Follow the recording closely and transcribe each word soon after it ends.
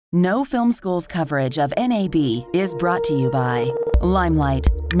No Film School's coverage of NAB is brought to you by Limelight,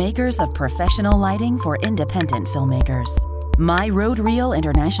 makers of professional lighting for independent filmmakers. My Road Reel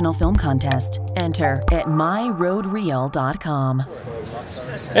International Film Contest. Enter at myroadreel.com.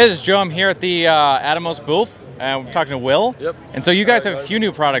 Hey, this is Joe. I'm here at the Atomos booth, and we're talking to Will. Yep. And so you guys have a few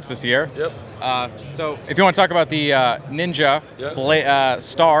new products this year. Yep. So if you want to talk about the Ninja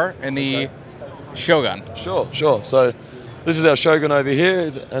Star and the Shogun. Sure. So this is our Shogun over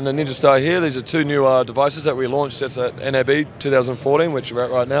here and the Ninja Star here. These are two new devices that we launched at NAB 2014, which we're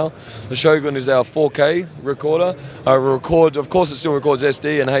at right now. The Shogun is our 4K recorder. Of course, it still records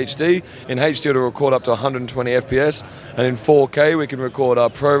SD and HD. In HD, it'll record up to 120 FPS, and in 4K, we can record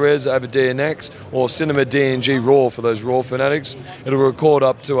ProRes, Avid DNX, or Cinema DNG RAW for those RAW fanatics. It'll record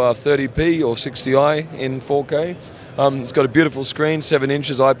up to 30p or 60i in 4K. It's got a beautiful screen, 7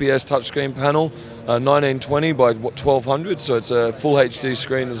 inches IPS touchscreen panel, 1920 by 1200, so it's a full HD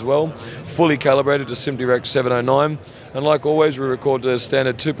screen as well, fully calibrated to SimDirect 709. And like always, we record the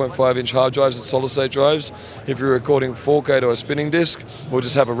standard 2.5-inch hard drives and solid-state drives. If you're recording 4K to a spinning disc, we'll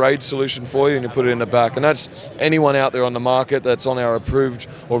just have a RAID solution for you and you put it in the back. And that's anyone out there on the market that's on our approved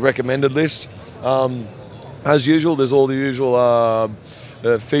or recommended list. As usual, there's all the usual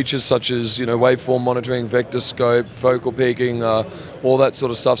features such as waveform monitoring, vector scope, focal peaking, all that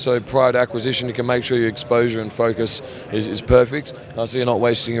sort of stuff. So prior to acquisition, you can make sure your exposure and focus is perfect, so you're not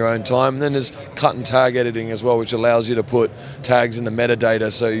wasting your own time. And then there's cut and tag editing as well, which allows you to put tags in the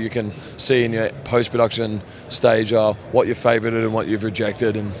metadata so you can see in your post-production stage what you've favorited and what you've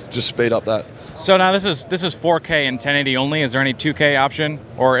rejected, and just speed up that. So now this is 4K and 1080 only. Is there any 2K option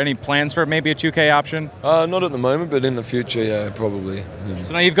or any plans for maybe a 2K option? Not at the moment, but in the future, yeah, probably. Yeah.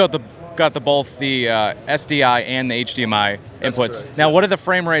 So now you've got both the SDI and the HDMI inputs. Correct. Now, what are the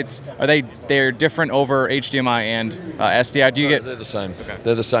frame rates? They're different over HDMI and SDI? They're the same. Okay.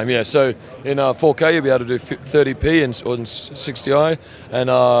 They're the same. Yeah. So in 4K you'll be able to do 30p and 60i, and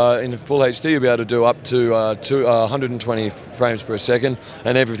in full HD you'll be able to do up to 120 frames per second,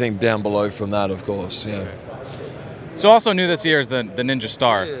 and everything down below from that, of course. Yeah. So also new this year is the Ninja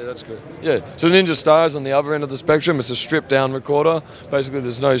Star. Yeah, that's good. Yeah, so the Ninja Star is on the other end of the spectrum. It's a stripped-down recorder. Basically,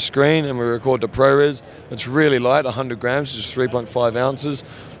 there's no screen, and we record to ProRes. It's really light, 100 grams, just 3.5 ounces.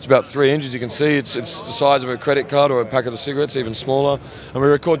 It's about 3 inches. You can see it's the size of a credit card or a packet of cigarettes, even smaller. And we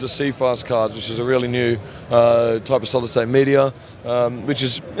record to CFast cards, which is a really new type of solid-state media, which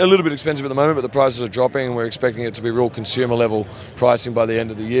is a little bit expensive at the moment, but the prices are dropping, and we're expecting it to be real consumer-level pricing by the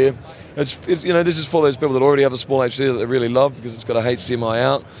end of the year. This is for those people that already have a small HD that they really love because it's got a HDMI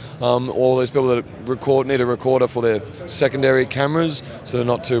out. All those people that need a recorder for their secondary cameras, so they're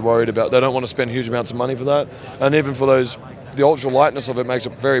not too worried about. They don't want to spend huge amounts of money for that. And even for those, the ultra lightness of it makes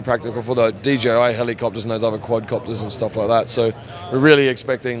it very practical for the DJI helicopters and those other quadcopters and stuff like that. So we're really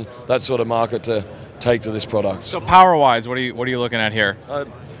expecting that sort of market to take to this product. So power-wise, what are you looking at here?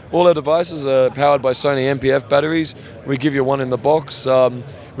 All our devices are powered by Sony MPF batteries. We give you one in the box.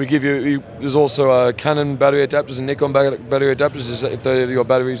 There's also Canon battery adapters and Nikon battery adapters if they're your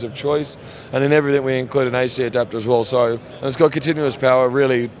batteries of choice. And in everything we include an AC adapter as well. So, and it's got continuous power,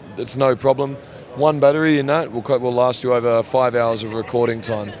 really, it's no problem. One battery in that will last you over 5 hours of recording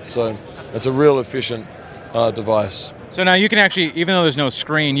time. So it's a real efficient device. So now you can actually, even though there's no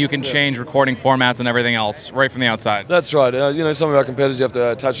screen, you can change recording formats and everything else right from the outside. That's right. Some of our competitors, you have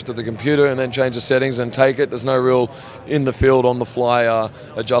to attach it to the computer and then change the settings and take it. There's no real in the field, on the fly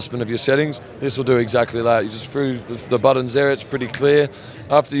adjustment of your settings. This will do exactly that. You just through the buttons there, it's pretty clear.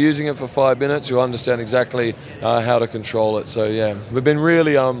 After using it for 5 minutes, you'll understand exactly how to control it. So yeah, we've been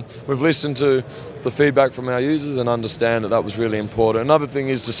really, we've listened to the feedback from our users and understand that was really important. Another thing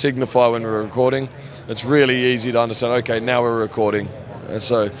is to signify when we're recording. It's really easy to understand, okay, now we're recording. And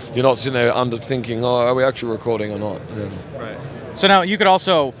so you're not sitting there thinking, are we actually recording or not? Yeah. Right. So now you could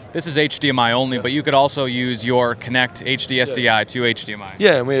also, this is HDMI only, but you could also use your Connect HD SDI to HDMI.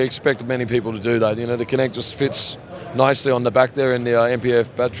 Yeah, and we expect many people to do that. The Connect just fits nicely on the back there in the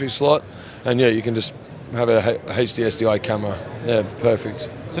MPF battery slot. And yeah, you can just have a HD SDI camera. Yeah, perfect.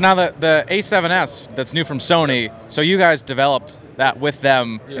 So now the A7S that's new from Sony, so you guys developed that with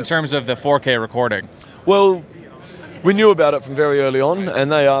them in terms of the 4K recording. Well, we knew about it from very early on,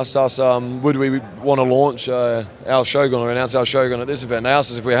 and they asked us would we want to launch our Shogun or announce our Shogun at this event. They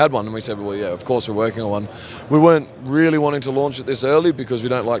asked us if we had one, and we said, well, yeah, of course we're working on one. We weren't really wanting to launch it this early because we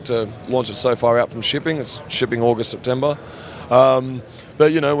don't like to launch it so far out from shipping. It's shipping August, September.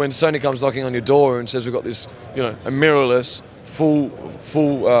 But when Sony comes knocking on your door and says we've got this, a mirrorless full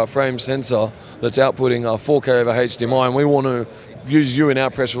frame sensor that's outputting 4K over HDMI, and we want to use you in our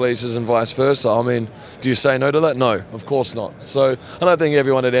press releases and vice versa. I mean, do you say no to that? No, of course not. So I don't think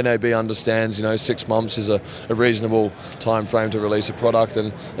everyone at NAB understands, 6 months is a reasonable time frame to release a product,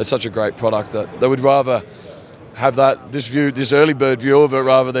 and it's such a great product that they would rather have this early bird view of it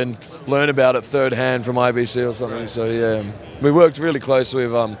rather than learn about it third hand from IBC or something. So yeah, we worked really closely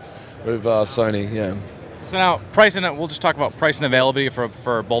with Sony. Yeah. So now, pricing, we'll just talk about price and availability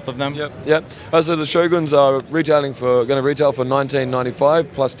for both of them. Yep. So the Shoguns are going to retail for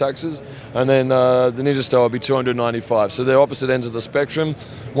 $19.95 plus taxes, and then the Ninja Star will be $295. So they're opposite ends of the spectrum.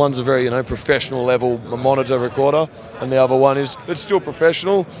 One's a very professional level monitor recorder, and the other one it's still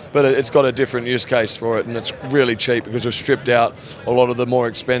professional, but it's got a different use case for it, and it's really cheap because we've stripped out a lot of the more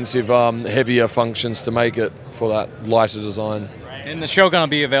expensive, heavier functions to make it for that lighter design. And the Shogun will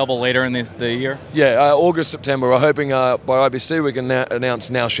be available later in the year? Yeah, August, September. We're hoping by IBC we can announce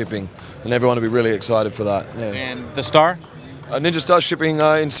now shipping, and everyone will be really excited for that. Yeah. And the Star? Ninja Star shipping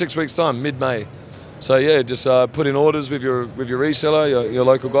in 6 weeks' time, mid-May. So yeah, just put in orders with your reseller, your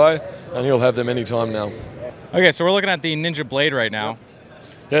local guy, and you'll have them anytime now. Okay, so we're looking at the Ninja Blade right now.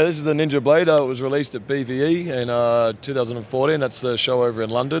 Yeah, this is the Ninja Blade. It was released at BVE in 2014. That's the show over in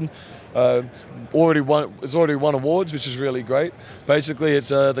London. It's already won awards, which is really great. Basically, it's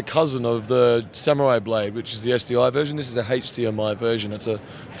the cousin of the Samurai Blade, which is the SDI version. This is a HDMI version. It's a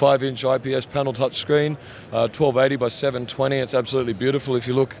 5-inch IPS panel touchscreen, 1280 by 720. It's absolutely beautiful. If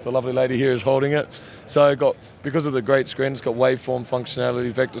you look, the lovely lady here is holding it. So because of the great screen, it's got waveform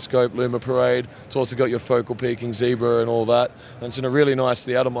functionality, vector scope, Luma Parade. It's also got your focal peaking, zebra, and all that. And it's in a really nice,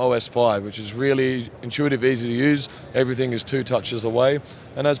 the Atomos 5, which is really intuitive, easy to use. Everything is 2 touches away.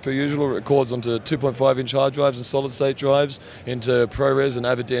 And as per usual, it records onto 2.5-inch hard drives and solid-state drives, into ProRes and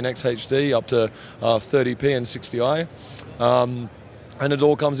Avid DNX HD up to 30p and 60i. And it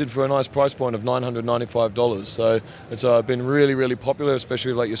all comes in for a nice price point of $995. So it's been really, really popular,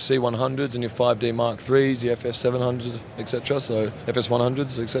 especially like your C100s and your 5D Mark IIIs, your FS700s, etc. So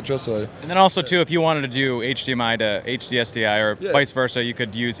FS100s, etc. So. And then also too, if you wanted to do HDMI to HDSDI or vice versa, you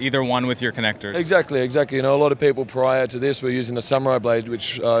could use either one with your connectors. Exactly. A lot of people prior to this were using the Samurai Blade,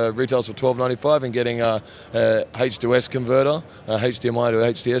 which retails for $12.95, and getting a H2S converter, a HDMI to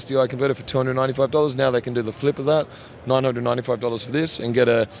HDSDI converter for $295. Now they can do the flip of that, $995 for this, and get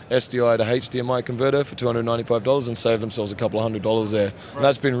a SDI to HDMI converter for $295 and save themselves a couple of $100 there. Right. And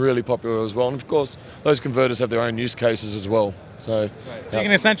that's been really popular as well. And of course, those converters have their own use cases as well. So, so you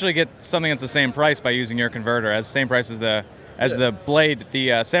can essentially get something that's the same price by using your converter, as the same price as the blade,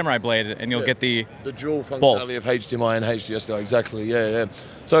 the Samurai Blade, and you'll get the dual functionality of HDMI and HDSDI. Exactly. Yeah.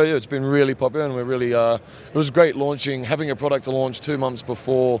 So yeah, it's been really popular, and we're really. It was great having a product to launch 2 months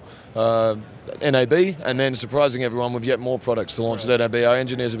before NAB, and then surprising everyone with yet more products to launch at NAB. Our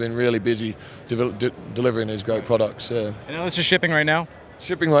engineers have been really busy delivering these great products. Yeah. And it's just shipping right now.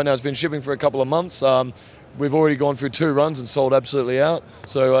 Shipping right now. It's been shipping for a couple of months. We've already gone through 2 runs and sold absolutely out.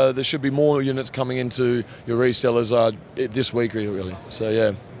 So there should be more units coming into your resellers this week, really. So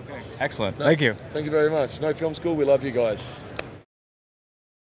yeah. Okay. Excellent. Thank you. Thank you very much. No Film School. We love you guys.